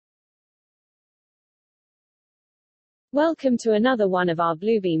Welcome to another one of our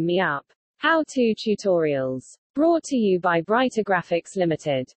Bluebeam Me Up how-to tutorials, brought to you by Brighter Graphics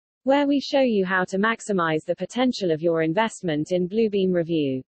Limited, where we show you how to maximize the potential of your investment in Bluebeam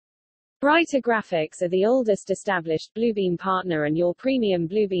Revu. Brighter Graphics are the oldest established Bluebeam partner and your premium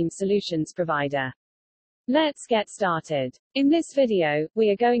Bluebeam solutions provider. Let's get started. In this video, we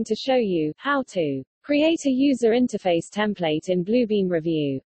are going to show you how to create a user interface template in Bluebeam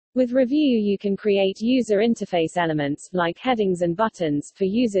Revu. With Revu you can create user interface elements, like headings and buttons, for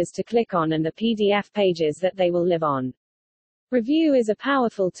users to click on and the PDF pages that they will live on. Revu is a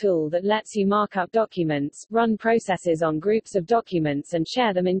powerful tool that lets you mark up documents, run processes on groups of documents and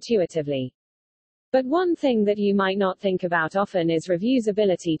share them intuitively. But one thing that you might not think about often is Revu's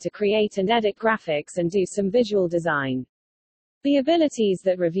ability to create and edit graphics and do some visual design. The abilities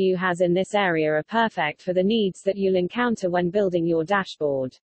that Revu has in this area are perfect for the needs that you'll encounter when building your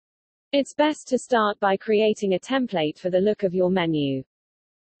dashboard. It's best to start by creating a template for the look of your menu.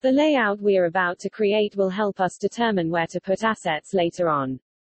 The layout we are about to create will help us determine where to put assets later on.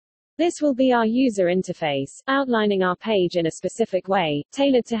 This will be our user interface, outlining our page in a specific way,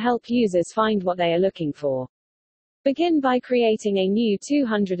 tailored to help users find what they are looking for. Begin by creating a new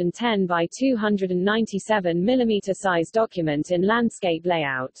 210 by 297 mm size document in landscape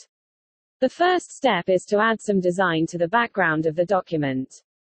layout. The first step is to add some design to the background of the document.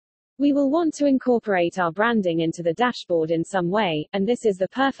 We will want to incorporate our branding into the dashboard in some way, and this is the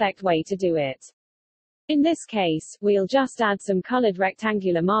perfect way to do it. In this case, we'll just add some colored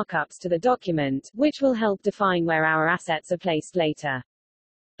rectangular markups to the document, which will help define where our assets are placed later.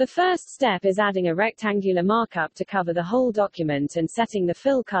 The first step is adding a rectangular markup to cover the whole document and setting the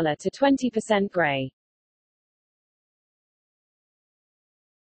fill color to 20% gray.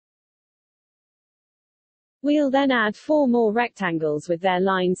 We'll then add 4 more rectangles with their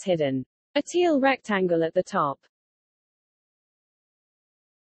lines hidden. A teal rectangle at the top.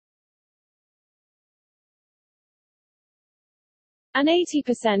 An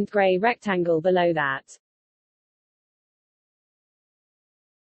 80% gray rectangle below that.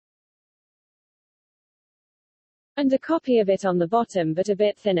 And a copy of it on the bottom but a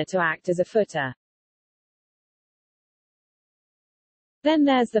bit thinner to act as a footer. Then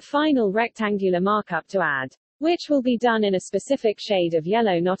there's the final rectangular markup to add, which will be done in a specific shade of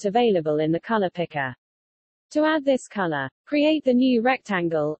yellow not available in the color picker. To add this color, create the new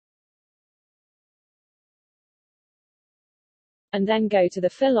rectangle, and then go to the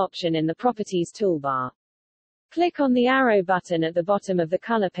Fill option in the Properties toolbar. Click on the arrow button at the bottom of the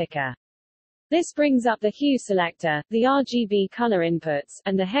color picker. This brings up the hue selector, the RGB color inputs,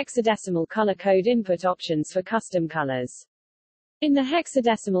 and the hexadecimal color code input options for custom colors. In the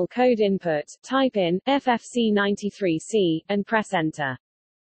hexadecimal code input, type in FFC93C, and press Enter.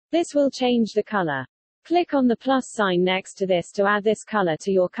 This will change the color. Click on the plus sign next to this to add this color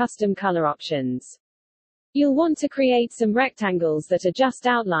to your custom color options. You'll want to create some rectangles that are just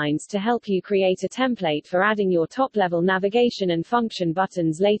outlines to help you create a template for adding your top-level navigation and function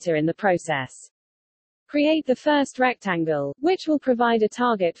buttons later in the process. Create the first rectangle, which will provide a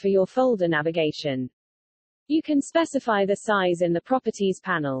target for your folder navigation. You can specify the size in the Properties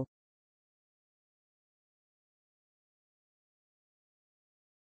panel.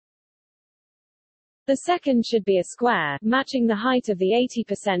 The second should be a square, matching the height of the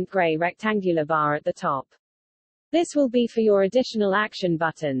 80% gray rectangular bar at the top. This will be for your additional action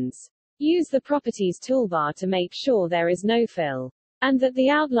buttons. Use the Properties toolbar to make sure there is no fill, and that the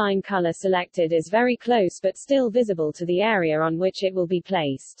outline color selected is very close but still visible to the area on which it will be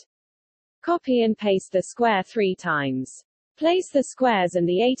placed. Copy and paste the square 3 times. Place the squares and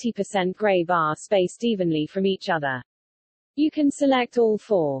the 80% gray bar spaced evenly from each other. You can select all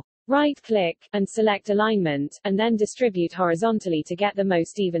 4. Right-click, and select Alignment, and then distribute horizontally to get the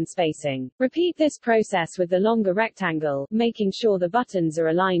most even spacing. Repeat this process with the longer rectangle, making sure the buttons are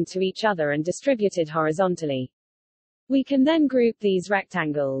aligned to each other and distributed horizontally. We can then group these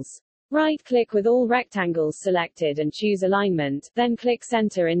rectangles. Right-click with all rectangles selected and choose Alignment, then click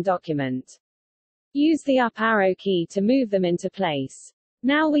Center in Document. Use the up arrow key to move them into place.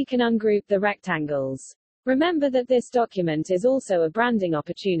 Now we can ungroup the rectangles. Remember that this document is also a branding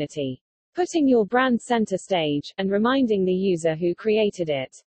opportunity. Putting your brand center stage, and reminding the user who created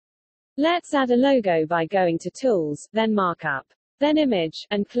it. Let's add a logo by going to Tools, then Markup, then Image,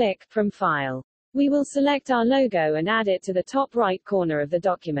 and click from File. We will select our logo and add it to the top right corner of the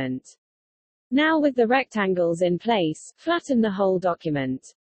document. Now with the rectangles in place, flatten the whole document.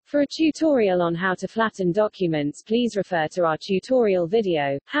 For a tutorial on how to flatten documents, please refer to our tutorial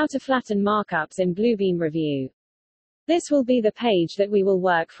video, How to Flatten Markups in Bluebeam Revu. This will be the page that we will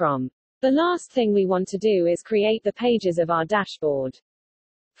work from. The last thing we want to do is create the pages of our dashboard.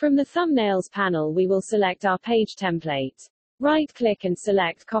 From the Thumbnails panel we will select our page template. Right-click and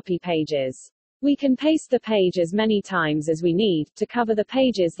select Copy Pages. We can paste the page as many times as we need, to cover the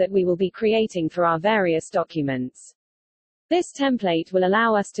pages that we will be creating for our various documents. This template will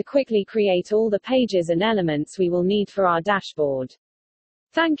allow us to quickly create all the pages and elements we will need for our dashboard.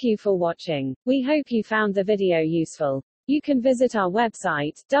 Thank you for watching. We hope you found the video useful. You can visit our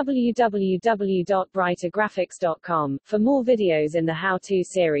website, www.brightergraphics.com, for more videos in the how-to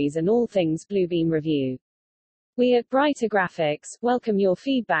series and all things Bluebeam Revu. We at Brighter Graphics welcome your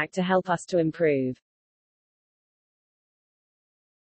feedback to help us to improve.